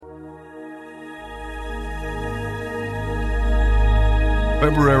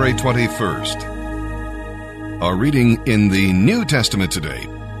February 21st. Our reading in the New Testament today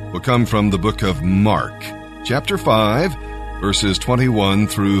will come from the book of Mark, chapter 5, verses 21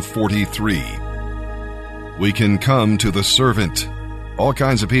 through 43. We can come to the servant. All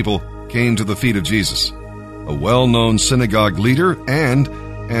kinds of people came to the feet of Jesus. A well-known synagogue leader and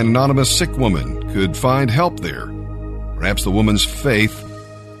an anonymous sick woman could find help there. Perhaps the woman's faith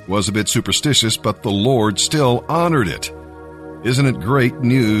was a bit superstitious, but the Lord still honored it. Isn't it great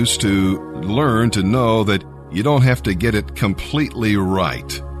news to learn to know that you don't have to get it completely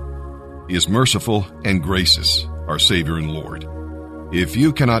right? He is merciful and gracious, our Savior and Lord. If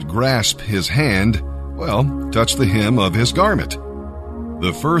you cannot grasp His hand, well, touch the hem of His garment.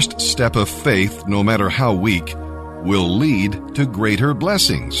 The first step of faith, no matter how weak, will lead to greater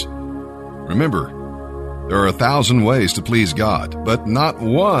blessings. Remember, there are 1,000 ways to please God, but not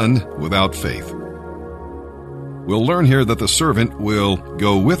one without faith. We'll learn here that the servant will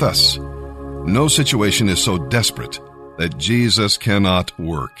go with us. No situation is so desperate that Jesus cannot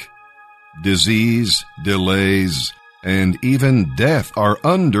work. Disease, delays, and even death are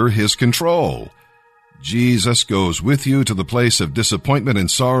under His control. Jesus goes with you to the place of disappointment and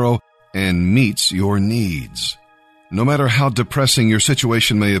sorrow and meets your needs. No matter how depressing your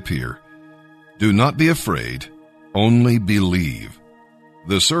situation may appear, do not be afraid, only believe.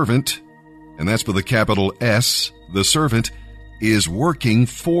 The servant, and that's with a capital S, the servant is working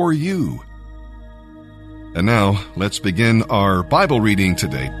for you. And now, let's begin our Bible reading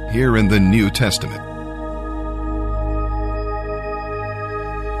today, here in the New Testament.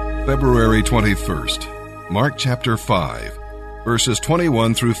 February 21st, Mark chapter 5, verses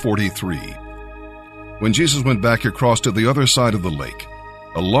 21 through 43. When Jesus went back across to the other side of the lake,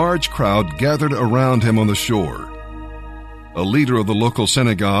 a large crowd gathered around Him on the shore. A leader of the local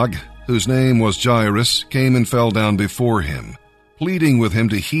synagogue, whose name was Jairus, came and fell down before Him, pleading with Him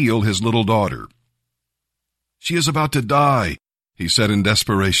to heal his little daughter. "She is about to die," he said in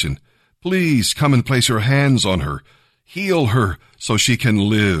desperation. "Please come and place your hands on her. Heal her so she can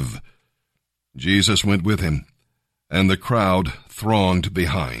live." Jesus went with him, and the crowd thronged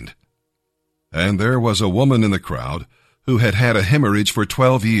behind. And there was a woman in the crowd who had had a hemorrhage for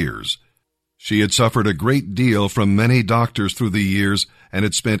 12 years. She had suffered a great deal from many doctors through the years and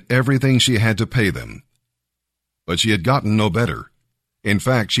had spent everything she had to pay them. But she had gotten no better. In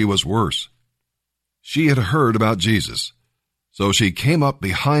fact, she was worse. She had heard about Jesus, so she came up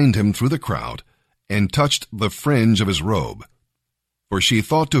behind Him through the crowd and touched the fringe of His robe. For she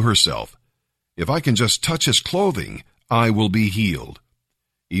thought to herself, "If I can just touch His clothing, I will be healed."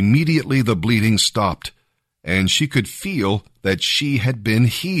 Immediately the bleeding stopped, and she could feel that she had been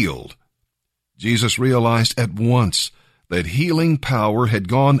healed. Jesus realized at once that healing power had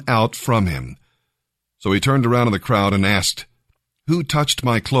gone out from Him. So He turned around in the crowd and asked, "Who touched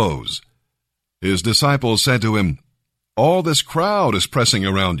my clothes?" His disciples said to Him, "All this crowd is pressing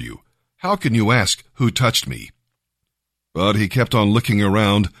around you. How can you ask, 'Who touched me?'" But He kept on looking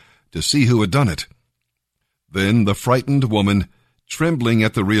around to see who had done it. Then the frightened woman, trembling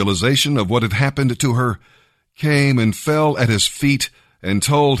at the realization of what had happened to her, came and fell at His feet and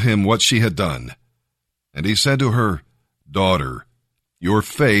told Him what she had done. And He said to her, "Daughter, your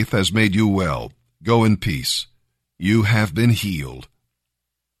faith has made you well. Go in peace. You have been healed."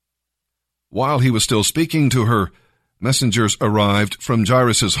 While He was still speaking to her, messengers arrived from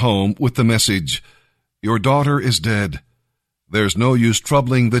Jairus' home with the message, "Your daughter is dead. There's no use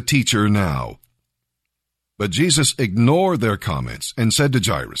troubling the teacher now." But Jesus ignored their comments and said to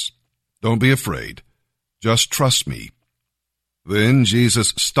Jairus, "Don't be afraid. Just trust me." Then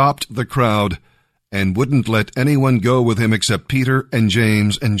Jesus stopped the crowd and wouldn't let anyone go with Him except Peter and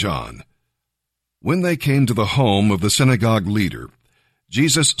James and John. When they came to the home of the synagogue leader,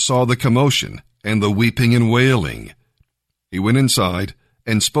 Jesus saw the commotion and the weeping and wailing. He went inside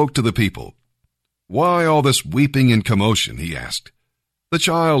and spoke to the people. "Why all this weeping and commotion?" He asked. "The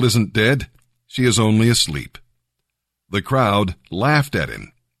child isn't dead. She is only asleep." The crowd laughed at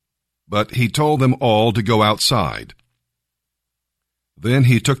Him, but He told them all to go outside. Then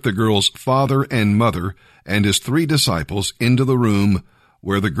He took the girl's father and mother and His 3 disciples into the room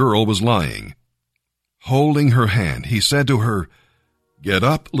where the girl was lying. Holding her hand, He said to her, "Get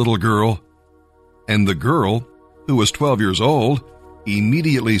up, little girl." And the girl, who was 12 years old,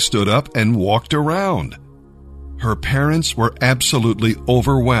 immediately stood up and walked around. Her parents were absolutely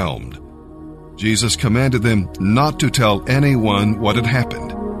overwhelmed. Jesus commanded them not to tell anyone what had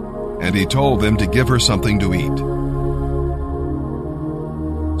happened, and He told them to give her something to eat.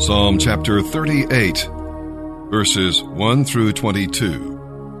 Psalm chapter 38, verses 1 through 22.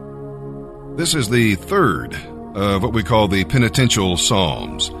 This is the third of what we call the penitential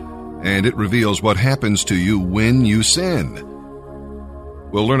Psalms, and it reveals what happens to you when you sin.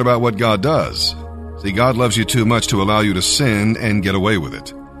 We'll learn about what God does. See, God loves you too much to allow you to sin and get away with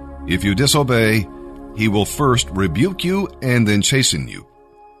it. If you disobey, He will first rebuke you and then chasten you.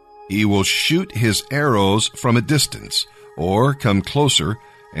 He will shoot His arrows from a distance, or come closer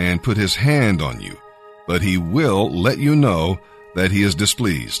and put His hand on you, but He will let you know that He is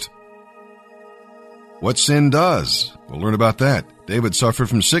displeased. What sin does? We'll learn about that. David suffered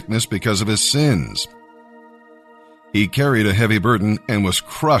from sickness because of his sins. He carried a heavy burden and was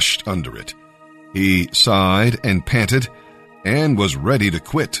crushed under it. He sighed and panted and was ready to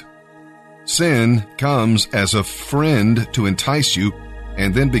quit. Sin comes as a friend to entice you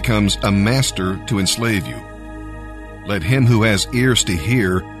and then becomes a master to enslave you. Let him who has ears to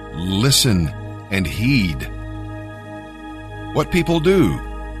hear listen and heed. What people do?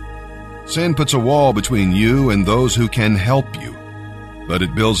 Sin puts a wall between you and those who can help you, but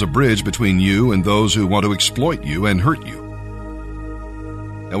it builds a bridge between you and those who want to exploit you and hurt you.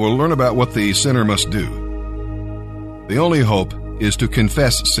 And we'll learn about what the sinner must do. The only hope is to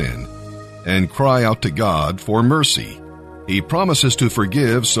confess sin and cry out to God for mercy. He promises to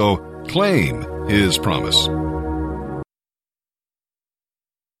forgive, so claim His promise.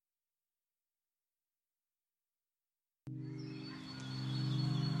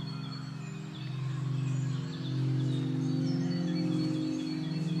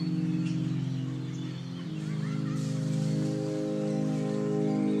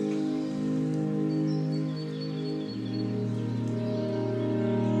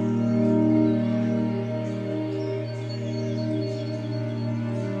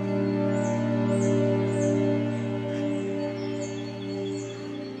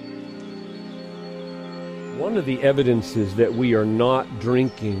 One of the evidences that we are not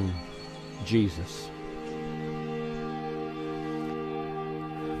drinking Jesus,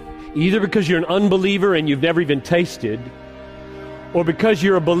 either because you're an unbeliever and you've never even tasted, or because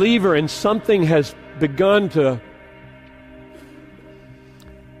you're a believer and something has begun to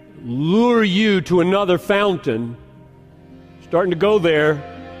lure you to another fountain, starting to go there,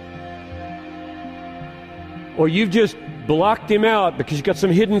 or you've just blocked Him out because you've got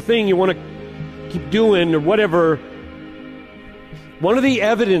some hidden thing you want to keep doing or whatever. One of the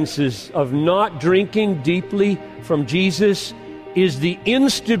evidences of not drinking deeply from Jesus is the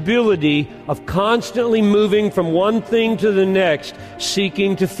instability of constantly moving from one thing to the next,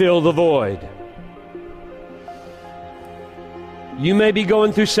 seeking to fill the void. You may be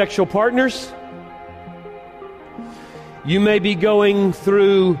going through sexual partners. You may be going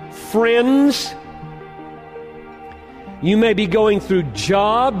through friends. You may be going through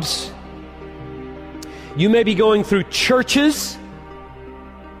jobs. You may be going through churches.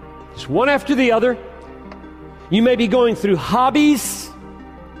 It's one after the other. You may be going through hobbies,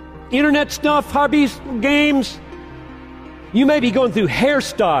 internet stuff, hobbies, games. You may be going through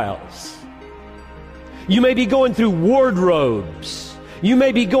hairstyles. You may be going through wardrobes. You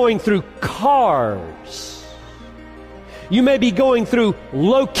may be going through cars. You may be going through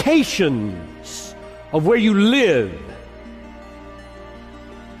locations of where you live.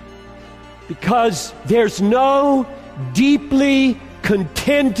 Because there's no deeply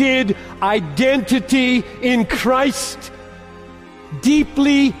contented identity in Christ.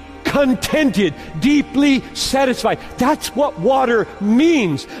 Deeply contented, deeply satisfied. That's what water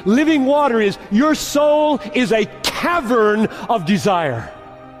means. Living water is, your soul is a cavern of desire.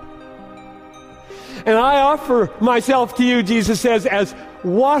 And I offer myself to you, Jesus says, as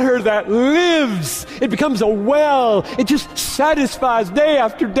water that lives. It becomes a well. It just satisfies day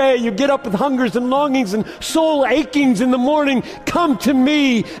after day. You get up with hungers and longings and soul achings in the morning. Come to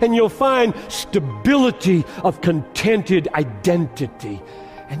me and you'll find stability of contented identity.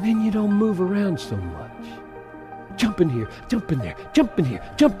 And then you don't move around so much. Jump in here, jump in there, jump in here,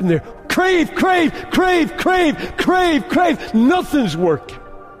 jump in there. Crave, crave, crave, crave, crave, crave. Nothing's working.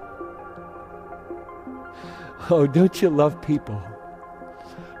 Oh, don't you love people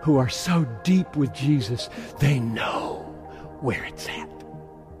who are so deep with Jesus, they know where it's at,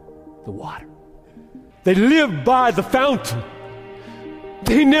 the water. They live by the fountain.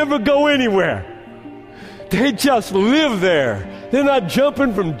 They never go anywhere. They just live there. They're not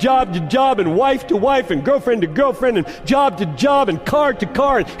jumping from job to job and wife to wife and girlfriend to girlfriend and job to job and car to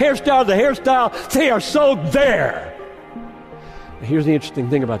car and hairstyle to hairstyle. They are so there. Now, here's the interesting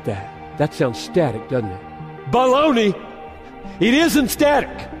thing about that. That sounds static, doesn't it? Baloney. It isn't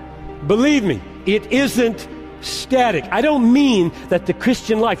static. Believe me, it isn't static. I don't mean that the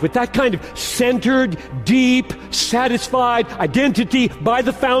Christian life, with that kind of centered, deep, satisfied identity by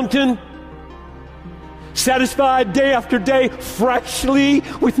the fountain, satisfied day after day, freshly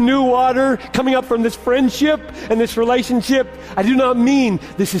with new water coming up from this friendship and this relationship. I do not mean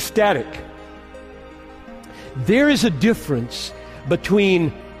this is static. There is a difference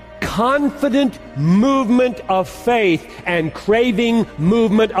between confident movement of faith and craving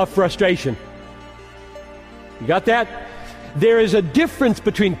movement of frustration. You got that? There is a difference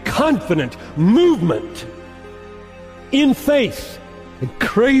between confident movement in faith and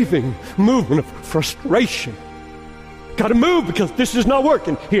craving movement of frustration. Got to move because this is not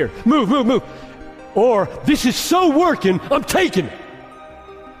working. Here, move, move, move. Or this is so working, I'm taking it.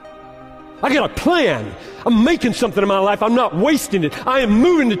 I got a plan. I'm making something in my life. I'm not wasting it. I am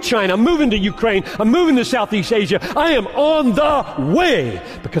moving to China. I'm moving to Ukraine. I'm moving to Southeast Asia. I am on the way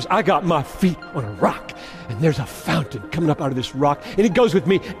because I got my feet on a rock. And there's a fountain coming up out of this rock. And it goes with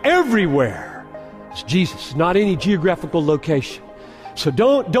me everywhere. It's Jesus, not any geographical location. So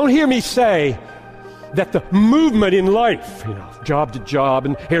don't hear me say that the movement in life, job to job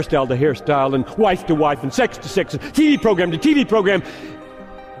and hairstyle to hairstyle and wife to wife and sex to sex and TV program to TV program,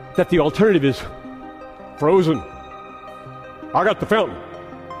 that the alternative is frozen. I got the fountain.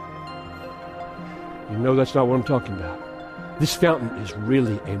 You know that's not what I'm talking about. This fountain is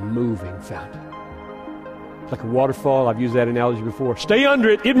really a moving fountain. It's like a waterfall. I've used that analogy before. Stay under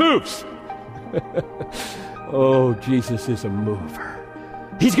it. It moves. Oh, Jesus is a mover.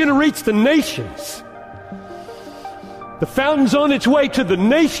 He's going to reach the nations. The fountain's on its way to the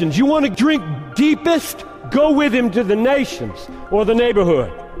nations. You want to drink deepest? Go with him to the nations or the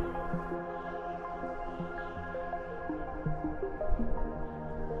neighborhood.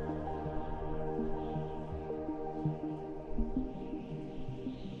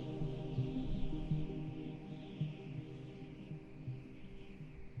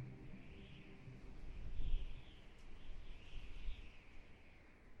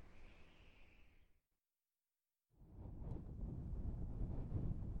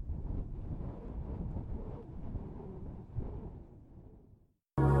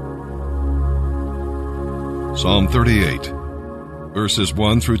 Psalm 38, verses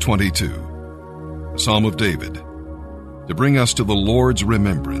 1 through 22, a Psalm of David, to bring us to the Lord's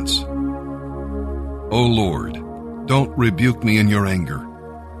remembrance. O Lord, don't rebuke me in your anger.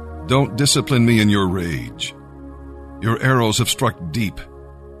 Don't discipline me in your rage. Your arrows have struck deep,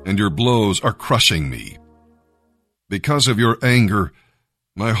 and your blows are crushing me. Because of your anger,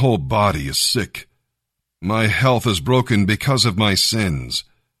 my whole body is sick. My health is broken because of my sins.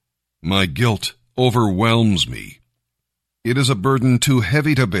 My guilt overwhelms me. It is a burden too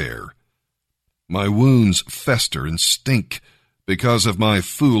heavy to bear. My wounds fester and stink because of my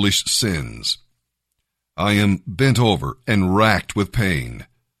foolish sins. I am bent over and racked with pain.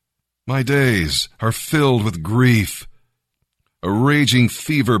 My days are filled with grief. A raging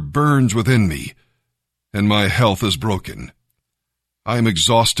fever burns within me, and my health is broken. I am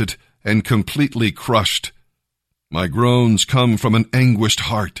exhausted and completely crushed. My groans come from an anguished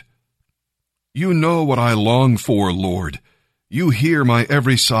heart. You know what I long for, Lord. You hear my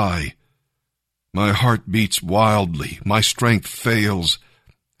every sigh. My heart beats wildly, my strength fails,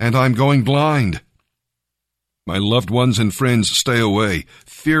 and I'm going blind. My loved ones and friends stay away,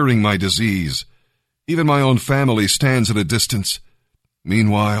 fearing my disease. Even my own family stands at a distance.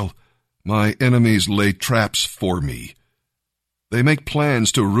 Meanwhile, my enemies lay traps for me. They make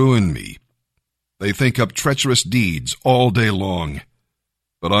plans to ruin me. They think up treacherous deeds all day long.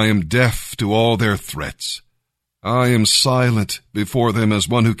 But I am deaf to all their threats. I am silent before them as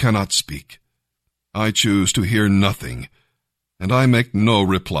one who cannot speak. I choose to hear nothing, and I make no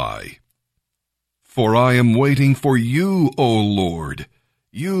reply. For I am waiting for you, O Lord.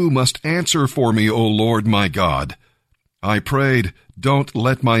 You must answer for me, O Lord my God. I prayed, don't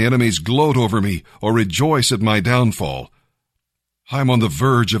let my enemies gloat over me or rejoice at my downfall. I am on the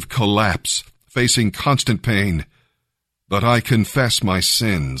verge of collapse, facing constant pain. But I confess my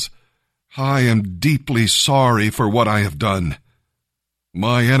sins. I am deeply sorry for what I have done.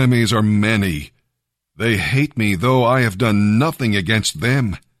 My enemies are many. They hate me, though I have done nothing against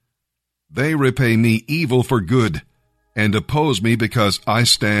them. They repay me evil for good, and oppose me because I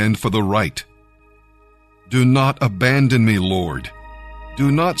stand for the right. Do not abandon me, Lord.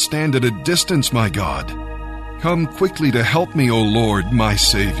 Do not stand at a distance, my God. Come quickly to help me, O Lord, my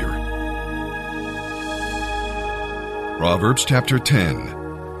Savior. Proverbs chapter 10,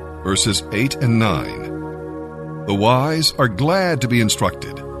 verses 8 and 9. The wise are glad to be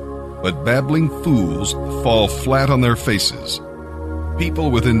instructed, but babbling fools fall flat on their faces.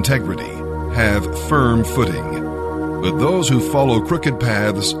 People with integrity have firm footing, but those who follow crooked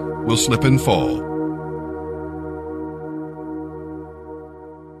paths will slip and fall.